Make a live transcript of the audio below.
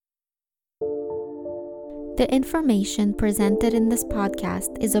The information presented in this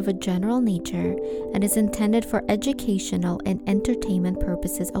podcast is of a general nature and is intended for educational and entertainment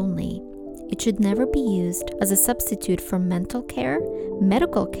purposes only. It should never be used as a substitute for mental care,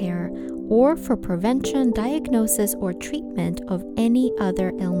 medical care, or for prevention, diagnosis, or treatment of any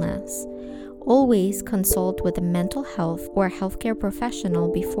other illness. Always consult with a mental health or healthcare professional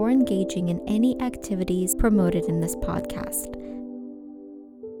before engaging in any activities promoted in this podcast.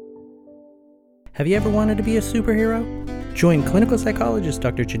 Have you ever wanted to be a superhero? Join clinical psychologist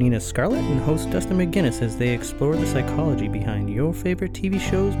Dr. Janina Scarlett and host Dustin McGinnis as they explore the psychology behind your favorite TV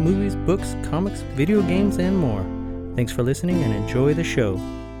shows, movies, books, comics, video games, and more. Thanks for listening and enjoy the show.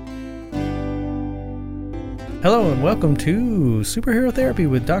 Hello and welcome to Superhero Therapy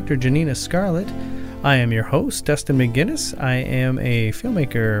with Dr. Janina Scarlett. I am your host, Dustin McGinnis. I am a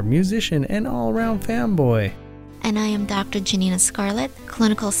filmmaker, musician, and all-around fanboy. And I am Dr. Janina Scarlett,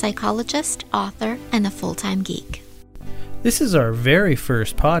 clinical psychologist, author, and a full-time geek. This is our very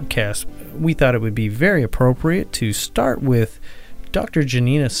first podcast. We thought it would be very appropriate to start with Dr.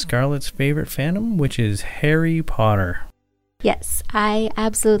 Janina Scarlett's favorite fandom, which is Harry Potter. Yes, I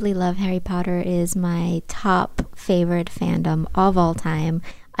absolutely love Harry Potter. It is my top favorite fandom of all time.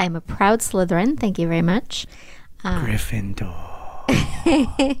 I'm a proud Slytherin, thank you very much. Gryffindor.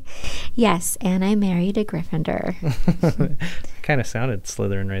 Yes, and I married a Gryffindor. Kind of sounded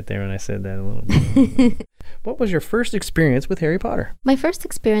Slytherin right there when I said that a little bit. What was your first experience with Harry Potter? My first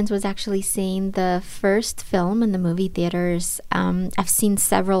experience was actually seeing the first film in the movie theaters. I've seen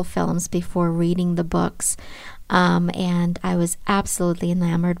several films before reading the books, and I was absolutely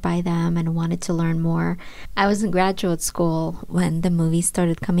enamored by them and wanted to learn more. I was in graduate school when the movies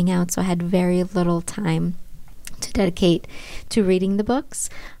started coming out, so I had very little time to dedicate to reading the books,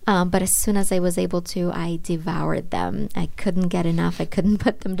 but as soon as I was able to, I devoured them. I couldn't get enough. I couldn't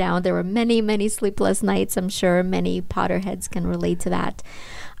put them down. There were many sleepless nights. I'm sure many Potterheads can relate to that.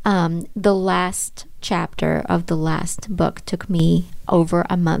 The last chapter of the last book took me over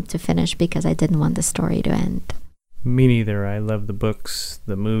a month to finish because I didn't want the story to end. Me neither. I love the books,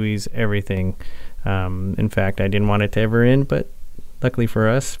 the movies, everything. In fact, I didn't want it to ever end, but luckily for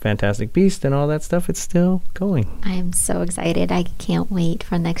us, Fantastic Beasts and all that stuff, it's still going. I'm so excited. I can't wait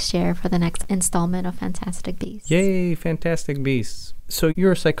for next year for the next installment of Fantastic Beasts. Yay, Fantastic Beasts. So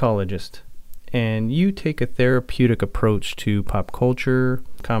you're a psychologist, and you take a therapeutic approach to pop culture,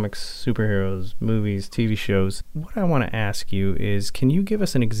 comics, superheroes, movies, TV shows. What I want to ask you is, can you give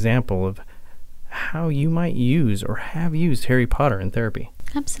us an example of how you might use or have used Harry Potter in therapy?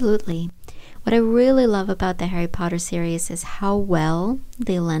 Absolutely. What I really love about the Harry Potter series is how well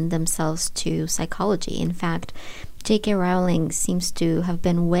they lend themselves to psychology. In fact, J.K. Rowling seems to have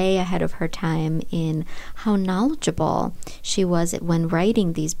been way ahead of her time in how knowledgeable she was when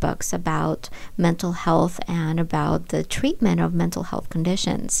writing these books about mental health and about the treatment of mental health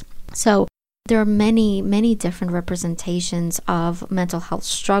conditions. So there are many different representations of mental health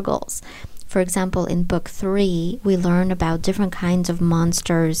struggles. For example, in book 3, we learn about different kinds of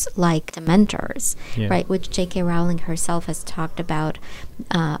monsters like Dementors, right? Which J.K. Rowling herself has talked about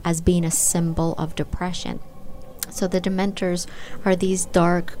as being a symbol of depression. So the Dementors are these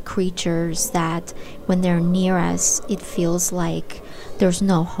dark creatures that when they're near us, it feels like there's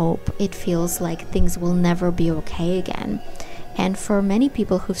no hope. It feels like things will never be okay again. And for many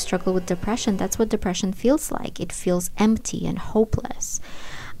people who've struggled with depression, that's what depression feels like. It feels empty and hopeless.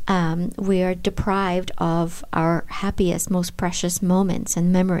 We are deprived of our happiest, most precious moments and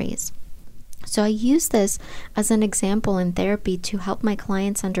memories. So I use this as an example in therapy to help my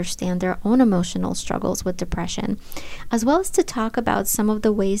clients understand their own emotional struggles with depression, as well as to talk about some of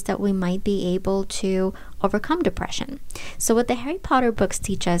the ways that we might be able to overcome depression. So what the Harry Potter books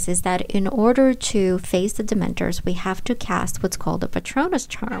teach us is that in order to face the Dementors, we have to cast what's called a Patronus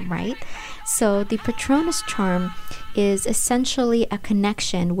charm, right? So the Patronus charm is essentially a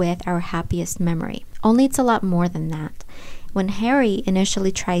connection with our happiest memory. Only it's a lot more than that. When Harry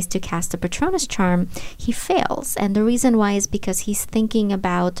initially tries to cast a Patronus charm, he fails. And the reason why is because he's thinking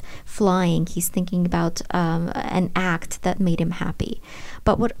about flying. He's thinking about an act that made him happy.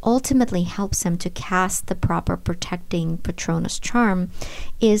 But what ultimately helps him to cast the proper protecting Patronus charm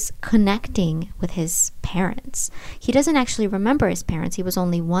is connecting with his parents. He doesn't actually remember his parents. He was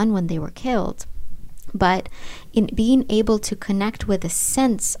only one when they were killed. But in being able to connect with a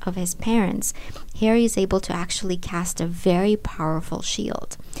sense of his parents, Harry is able to actually cast a very powerful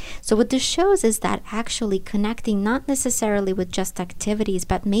shield. So what this shows is that actually connecting not necessarily with just activities,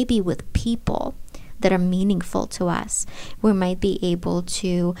 but maybe with people, that are meaningful to us. We might be able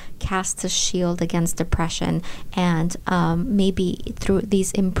to cast a shield against depression, and maybe through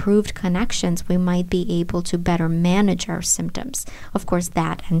these improved connections, we might be able to better manage our symptoms. Of course,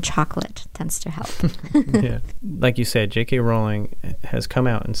 that and chocolate tends to help. Yeah. Like you said, J.K. Rowling has come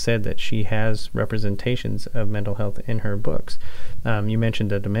out and said that she has representations of mental health in her books. You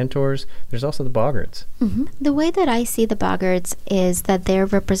mentioned the Dementors. There's also the Boggarts. Mm-hmm. The way that I see the Boggarts is that they're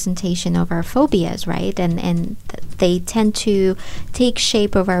representation of our phobias, right? And they tend to take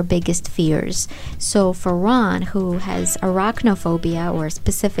shape of our biggest fears. So for Ron, who has arachnophobia, or a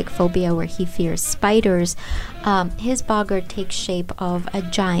specific phobia where he fears spiders, his Boggart takes shape of a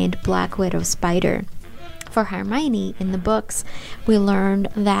giant black widow spider. For Hermione, in the books, we learned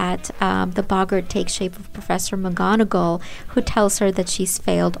that the Boggart takes shape of Professor McGonagall, who tells her that she's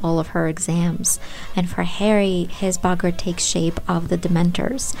failed all of her exams. And for Harry, his Boggart takes shape of the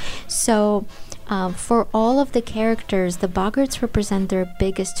Dementors. So for all of the characters, the Boggarts represent their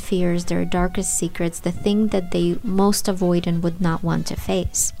biggest fears, their darkest secrets, the thing that they most avoid and would not want to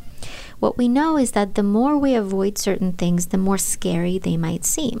face. What we know is that the more we avoid certain things, the more scary they might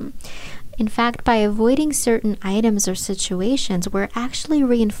seem. In fact, by avoiding certain items or situations, we're actually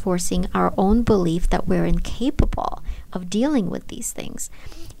reinforcing our own belief that we're incapable of dealing with these things.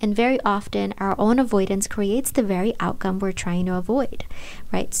 And very often, our own avoidance creates the very outcome we're trying to avoid,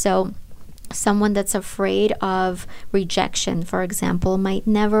 right? So someone that's afraid of rejection, for example, might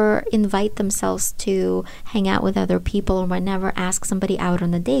never invite themselves to hang out with other people, or might never ask somebody out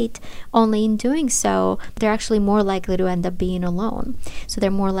on a date. Only in doing so, they're actually more likely to end up being alone. So they're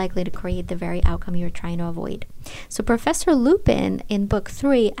more likely to create the very outcome you're trying to avoid. So Professor Lupin in book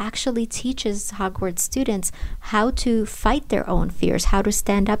 3 actually teaches Hogwarts students how to fight their own fears, how to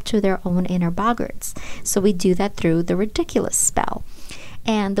stand up to their own inner Boggarts. So we do that through the ridiculous spell.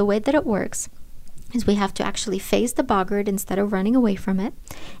 And the way that it works is we have to actually face the Boggart instead of running away from it,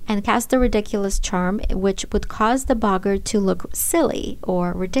 and cast the ridiculous charm, which would cause the Boggart to look silly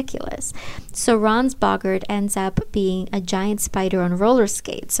or ridiculous. So Ron's Boggart ends up being a giant spider on roller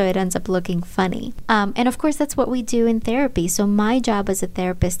skates, so it ends up looking funny. And of course, that's what we do in therapy. So my job as a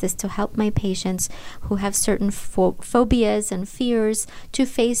therapist is to help my patients who have certain phobias and fears to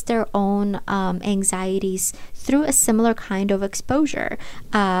face their own anxieties through a similar kind of exposure,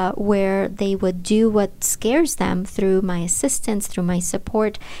 where they would do what scares them through my assistance, through my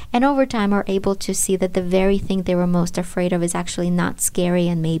support, and over time are able to see that the very thing they were most afraid of is actually not scary,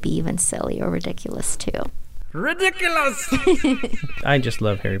 and maybe even silly or ridiculous too. Ridiculous! I just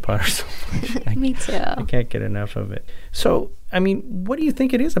love Harry Potter so much. Me too. I can't get enough of it. So, I mean, what do you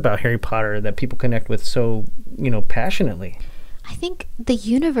think it is about Harry Potter that people connect with so, passionately? I think the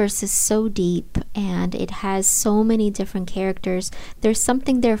universe is so deep, and it has so many different characters. There's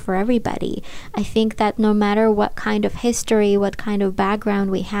something there for everybody. I think that no matter what kind of history, what kind of background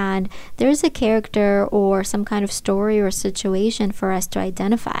we had, there's a character or some kind of story or situation for us to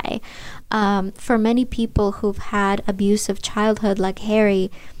identify. For many people who've had abusive childhood like Harry,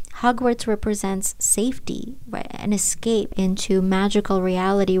 Hogwarts represents safety, right? An escape into magical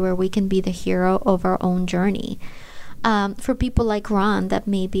reality where we can be the hero of our own journey. For people like Ron that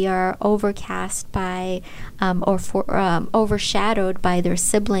maybe are overcast by overshadowed by their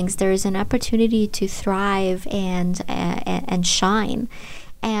siblings, there is an opportunity to thrive and shine.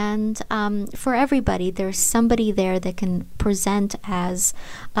 And for everybody, there's somebody there that can present as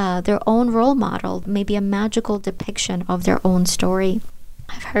their own role model, maybe a magical depiction of their own story.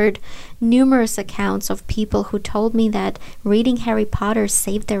 I've heard numerous accounts of people who told me that reading Harry Potter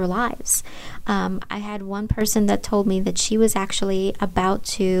saved their lives. I had one person that told me that she was actually about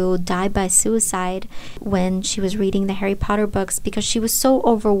to die by suicide when she was reading the Harry Potter books because she was so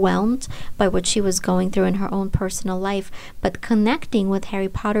overwhelmed by what she was going through in her own personal life. But connecting with Harry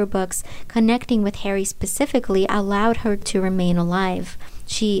Potter books, connecting with Harry specifically, allowed her to remain alive.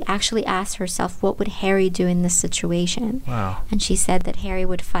 She actually asked herself, what would Harry do in this situation? Wow. And she said that Harry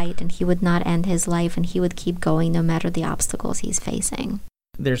would fight and he would not end his life, and he would keep going no matter the obstacles he's facing.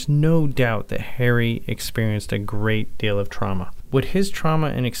 There's no doubt that Harry experienced a great deal of trauma. Would his trauma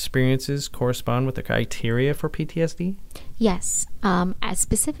and experiences correspond with the criteria for PTSD? Yes.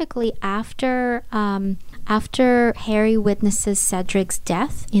 Specifically after Harry witnesses Cedric's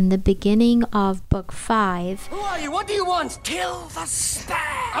death in the beginning of book 5. Who are you? What do you want? Kill the spare!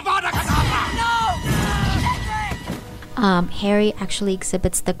 Avada Kedavra! No! Harry actually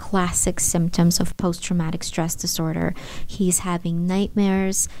exhibits the classic symptoms of post-traumatic stress disorder. He's having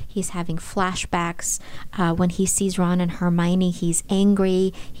nightmares, he's having flashbacks. When he sees Ron and Hermione, he's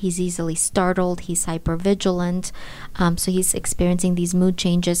angry, he's easily startled, he's hypervigilant. So he's experiencing these mood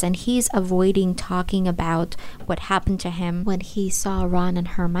changes, and he's avoiding talking about what happened to him when he saw Ron and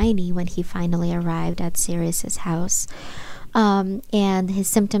Hermione when he finally arrived at Sirius's house. And his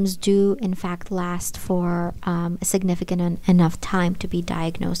symptoms do in fact last for a significant enough time to be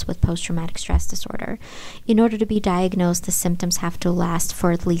diagnosed with post-traumatic stress disorder. In order to be diagnosed, the symptoms have to last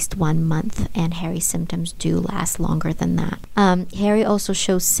for at least 1 month, and Harry's symptoms do last longer than that. Harry also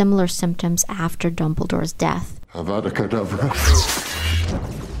shows similar symptoms after Dumbledore's death. Avada Kedavra.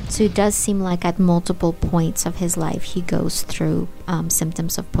 So it does seem like at multiple points of his life he goes through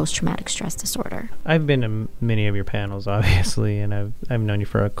symptoms of post-traumatic stress disorder. I've been to many of your panels, obviously, and I've known you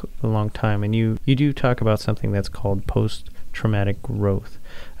for a long time, and you do talk about something that's called post-traumatic growth.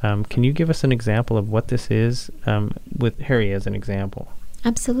 Can you give us an example of what this is, with Harry as an example?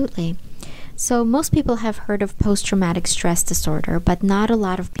 Absolutely. So most people have heard of post-traumatic stress disorder, but not a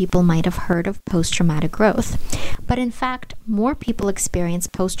lot of people might have heard of post-traumatic growth. But in fact, more people experience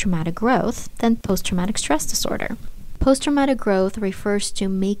post-traumatic growth than post-traumatic stress disorder. Post-traumatic growth refers to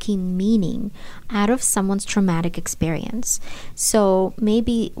making meaning out of someone's traumatic experience. So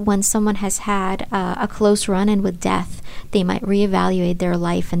maybe when someone has had a close run-in with death, they might reevaluate their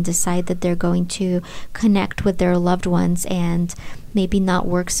life and decide that they're going to connect with their loved ones and maybe not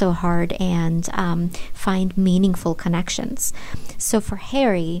work so hard and find meaningful connections. So for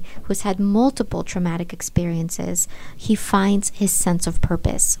Harry, who's had multiple traumatic experiences, he finds his sense of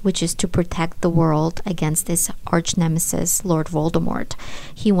purpose, which is to protect the world against his arch nemesis, Lord Voldemort.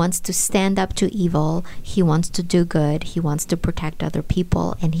 He wants to stand up to evil, he wants to do good, he wants to protect other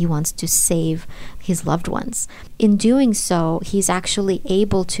people, and he wants to save his loved ones. In doing so, he's actually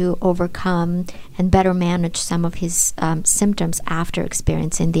able to overcome and better manage some of his symptoms after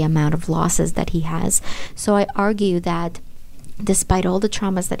experiencing the amount of losses that he has. So I argue that despite all the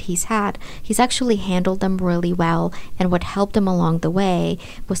traumas that he's had, he's actually handled them really well, and what helped him along the way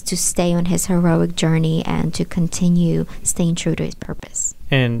was to stay on his heroic journey and to continue staying true to his purpose.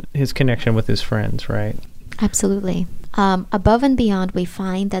 And his connection with his friends, right? Absolutely. Above and beyond, we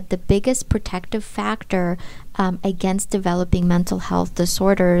find that the biggest protective factor against developing mental health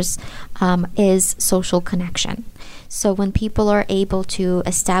disorders is social connection. So when people are able to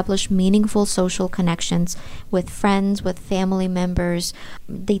establish meaningful social connections with friends, with family members,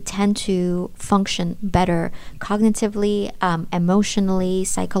 they tend to function better cognitively, emotionally,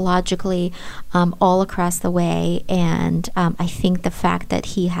 psychologically, all across the way. And I think the fact that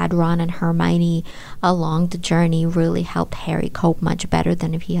he had Ron and Hermione along the journey really helped Harry cope much better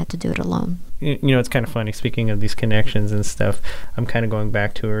than if he had to do it alone. You know, it's kind of funny, speaking of these connections and stuff, I'm kind of going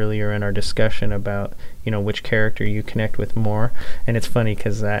back to earlier in our discussion about, you know, which character you connect with more. And it's funny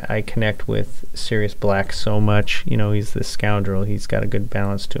because I connect with Sirius Black so much. You know, he's this scoundrel. He's got a good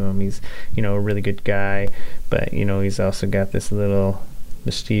balance to him. He's, you know, a really good guy. But, you know, he's also got this little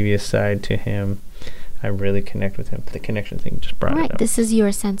mischievous side to him. I really connect with him. The connection thing just brought it up. This is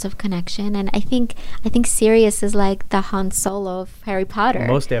your sense of connection, and I think Sirius is like the Han Solo of Harry Potter.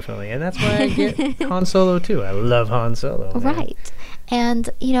 Most definitely, and that's why I get Han Solo too. I love Han Solo. Man. Right. And,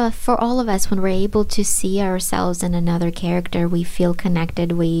 you know, for all of us, when we're able to see ourselves in another character, we feel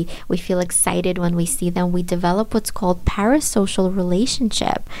connected, we feel excited when we see them. We develop what's called parasocial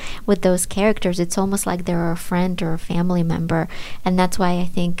relationship with those characters. It's almost like they're a friend or a family member. And that's why I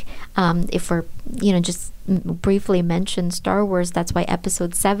think if we're, you know, just briefly mention Star Wars, that's why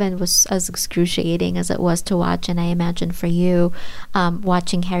episode 7 was as excruciating as it was to watch. And I imagine for you,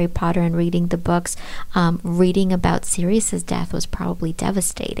 watching Harry Potter and reading the books, reading about Sirius's death was probably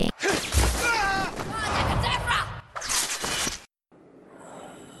devastating.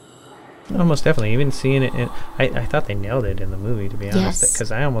 Almost definitely. Even seeing it, I thought they nailed it in the movie, to be honest,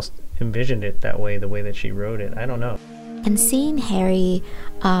 because I almost envisioned it that way, the way that she wrote it. I don't know. And seeing Harry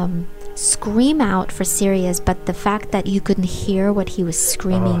scream out for Sirius, but the fact that you couldn't hear what he was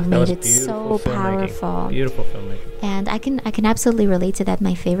screaming made it so powerful. Beautiful filmmaking. And I can absolutely relate to that.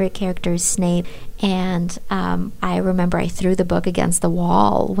 My favorite character is Snape, and I remember I threw the book against the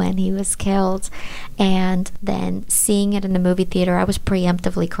wall when he was killed, and then seeing it in the movie theater, I was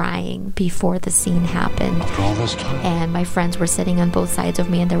preemptively crying before the scene happened. After all this time. And my friends were sitting on both sides of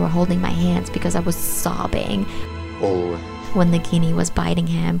me, and they were holding my hands because I was sobbing. When the Nagini was biting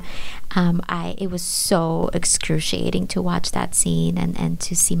him. It was so excruciating to watch that scene and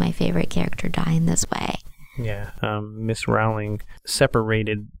to see my favorite character die in this way. Yeah, Miss Rowling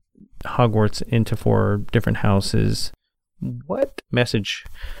separated Hogwarts into 4 different houses What message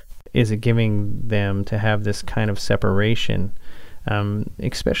is it giving them to have this kind of separation?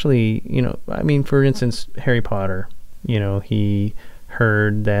 Especially, I mean, for instance, Harry Potter, he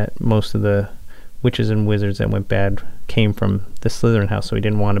heard that most of the witches and wizards that went bad came from the Slytherin house, so he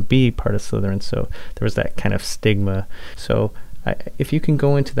didn't want to be part of Slytherin, so there was that kind of stigma. So if you can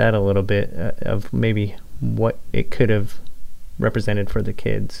go into that a little bit of maybe what it could have represented for the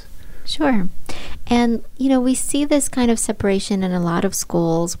kids. Sure. And, we see this kind of separation in a lot of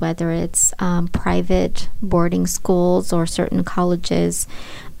schools, whether it's private boarding schools or certain colleges.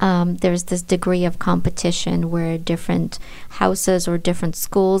 There's this degree of competition where different houses or different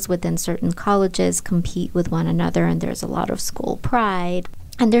schools within certain colleges compete with one another, and there's a lot of school pride.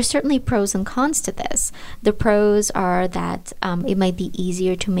 And there's certainly pros and cons to this. The pros are that it might be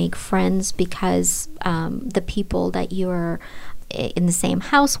easier to make friends because the people that you're in the same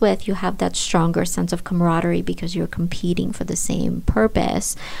house with, you have that stronger sense of camaraderie because you're competing for the same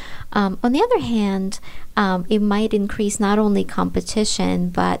purpose. On the other hand, it might increase not only competition,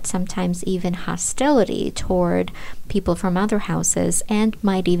 but sometimes even hostility toward people from other houses, and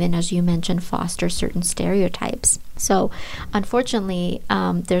might even, as you mentioned, foster certain stereotypes. So, unfortunately,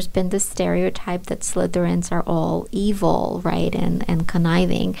 there's been this stereotype that Slytherins are all evil, right, and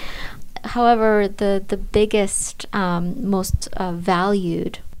conniving. However, the biggest, most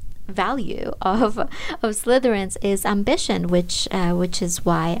valued value of Slytherins is ambition, which is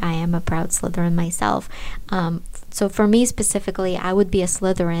why I am a proud Slytherin myself. So for me specifically, I would be a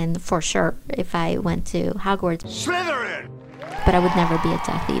Slytherin for sure if I went to Hogwarts. Slytherin! But I would never be a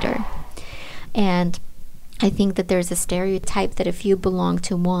Death Eater. And I think that there's a stereotype that if you belong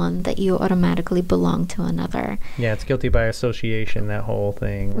to one, that you automatically belong to another. Yeah, it's guilty by association, that whole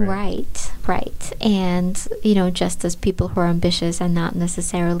thing. Right. And, just as people who are ambitious are not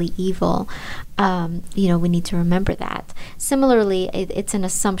necessarily evil, we need to remember that. Similarly, it's an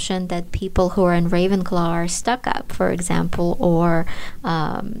assumption that people who are in Ravenclaw are stuck up, for example, or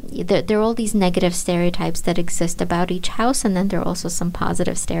there are all these negative stereotypes that exist about each house, and then there are also some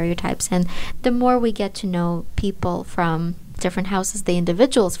positive stereotypes. And the more we get to know people from different houses, the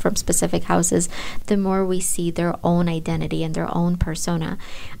individuals from specific houses, the more we see their own identity and their own persona.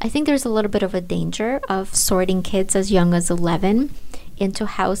 I think there's a little bit of a danger of sorting kids as young as 11 into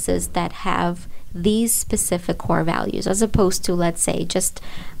houses that have these specific core values, as opposed to, let's say, just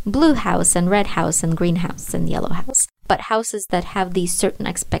blue house and red house and green house and yellow house. But houses that have these certain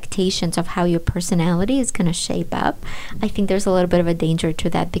expectations of how your personality is going to shape up, I think there's a little bit of a danger to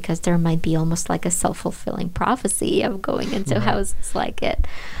that, because there might be almost like a self-fulfilling prophecy of going into houses like it.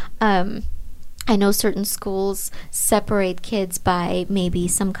 I know certain schools separate kids by maybe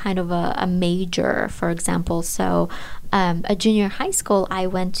some kind of a major, for example. So a junior high school I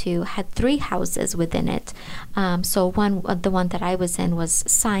went to had 3 houses within it. So the one that I was in was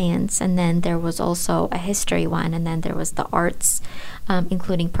science, and then there was also a history one, and then there was the arts,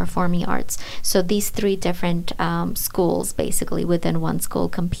 including performing arts. So these 3 different schools basically within one school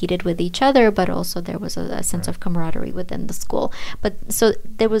competed with each other, but also there was a sense of camaraderie within the school. But so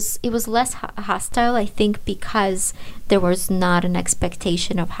it was less hostile, I think, because there was not an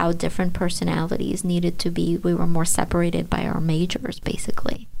expectation of how different personalities needed to be. We were more separated by our majors,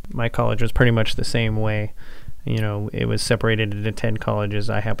 basically. My college was pretty much the same way. It was separated into 10 colleges.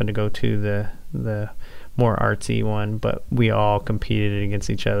 I happened to go to the more artsy one, but we all competed against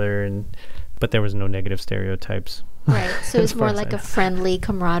each other, but there was no negative stereotypes. Right. So it was more like a friendly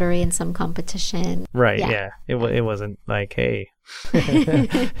camaraderie and some competition. Right. Yeah. It wasn't like, hey,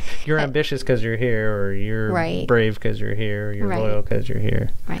 you're ambitious because you're here, or you're brave because you're here, or you're loyal because you're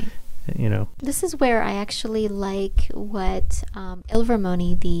here. Right. This is where I actually like what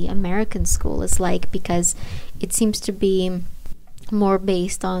Ilvermorny, the American school, is like, because it seems to be more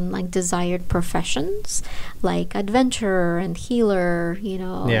based on like desired professions, like adventurer and healer,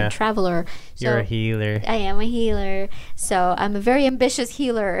 and traveler. So you're a healer. I am a healer. So I'm a very ambitious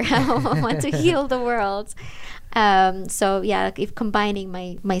healer. I want to heal the world. So yeah, if combining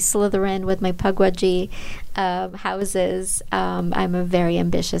my Slytherin with my Pukwudgie houses, I'm a very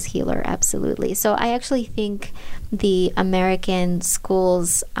ambitious healer, absolutely. So I actually think the American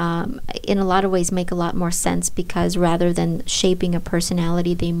schools, in a lot of ways, make a lot more sense, because rather than shaping a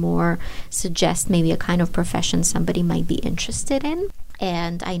personality, they more suggest maybe a kind of profession somebody might be interested in.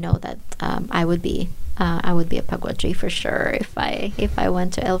 And I know that I would be a Pukwudgie for sure if I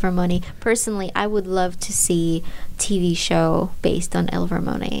went to Ilvermorny. Personally, I would love to see TV show based on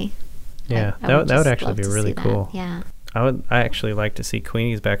Ilvermorny. Yeah, that would actually be really cool. Yeah. I actually like to see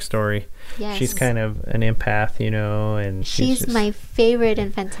Queenie's backstory. Yes. She's kind of an empath, and she's my favorite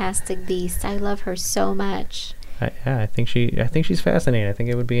and Fantastic Beast. I love her so much. I think she's fascinating. I think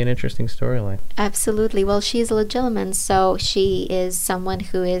it would be an interesting storyline. Absolutely. Well, she's a Legilimens, so she is someone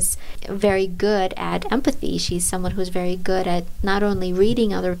who is very good at empathy. She's someone who's very good at not only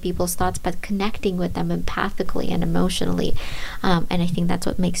reading other people's thoughts, but connecting with them empathically and emotionally. And I think that's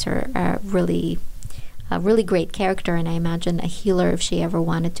what makes her a really great character, and I imagine a healer if she ever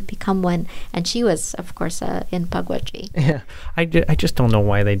wanted to become one. And she was, of course, in Pukwudgie. Yeah, I just don't know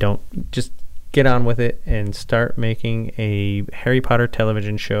why they don't just get on with it and start making a Harry Potter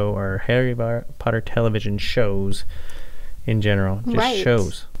television show or Harry Potter television shows in general. Just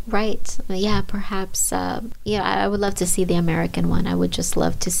shows. Right. Yeah, perhaps. I would love to see the American one. I would just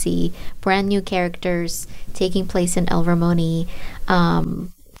love to see brand new characters taking place in Ilvermorny.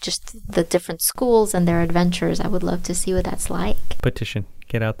 Just the different schools and their adventures. I would love to see what that's like. Petition.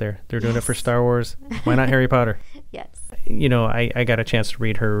 Get out there. They're doing it for Star Wars. Why not Harry Potter? Yes. You know, I got a chance to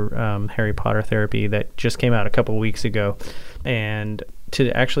read her Harry Potter therapy that just came out a couple weeks ago. And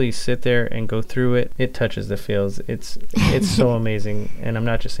to actually sit there and go through it, it touches the feels. It's so amazing. And I'm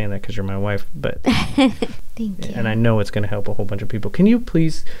not just saying that because you're my wife, but thank you. And I know it's going to help a whole bunch of people. Can you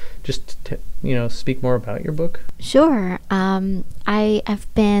please just speak more about your book? Sure. I've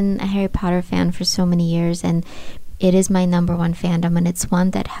been a Harry Potter fan for so many years, and it is my number one fandom, and it's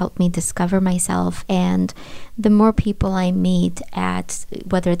one that helped me discover myself. And the more people I meet at,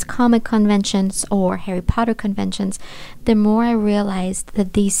 whether it's comic conventions or Harry Potter conventions, the more I realized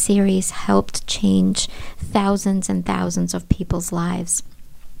that these series helped change thousands and thousands of people's lives.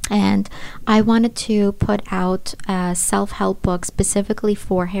 And I wanted to put out a self-help book specifically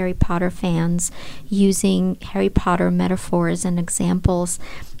for Harry Potter fans, using Harry Potter metaphors and examples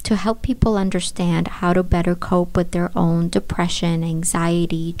to help people understand how to better cope with their own depression,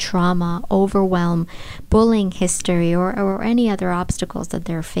 anxiety, trauma, overwhelm, bullying history, or any other obstacles that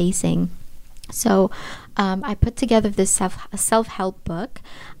they're facing. So I put together this self-help book.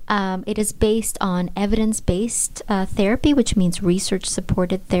 It is based on evidence-based therapy, which means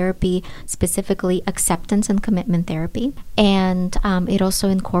research-supported therapy, specifically acceptance and commitment therapy. And it also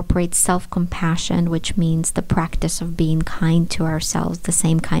incorporates self-compassion, which means the practice of being kind to ourselves, the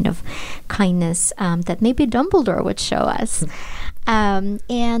same kind of kindness that maybe Dumbledore would show us.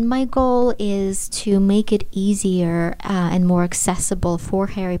 And my goal is to make it easier and more accessible for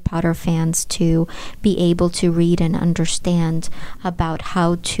Harry Potter fans to be able to read and understand about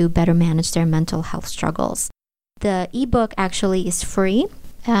how to better manage their mental health struggles. The ebook actually is free.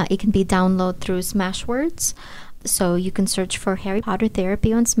 It can be downloaded through Smashwords. So you can search for Harry Potter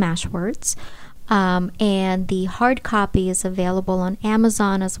Therapy on Smashwords. And the hard copy is available on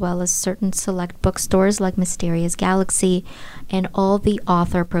Amazon, as well as certain select bookstores like Mysterious Galaxy. And all the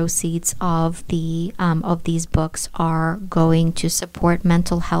author proceeds of these books are going to support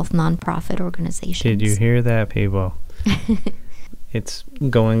mental health nonprofit organizations. Did you hear that, people? It's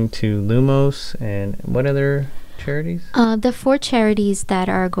going to Lumos and what other charities? The 4 charities that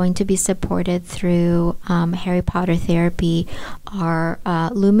are going to be supported through Harry Potter Therapy are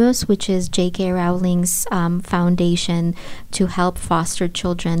Lumos, which is J.K. Rowling's foundation to help foster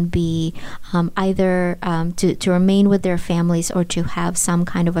children be either to remain with their families or to have some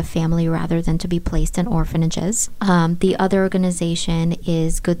kind of a family rather than to be placed in orphanages. The other organization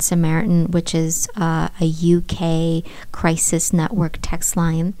is Good Samaritan, which is a UK crisis network text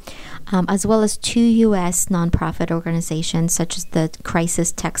line, as well as 2 U.S. nonprofit organizations such as the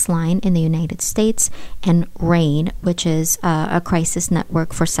Crisis Text Line in the United States and RAIN, which is a crisis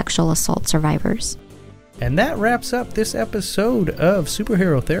network for sexual assault survivors. And that wraps up this episode of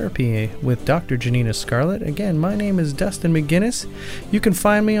Superhero Therapy with Dr. Janina Scarlett. Again, my name is Dustin McGinnis. You can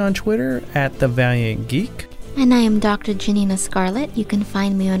find me on Twitter at The Valiant Geek. And I am Dr. Janina Scarlett. You can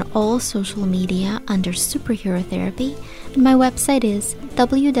find me on all social media under Superhero Therapy. And my website is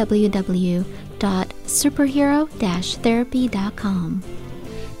www.superhero-therapy.com.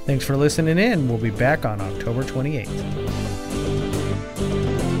 Thanks for listening in. We'll be back on October 28th.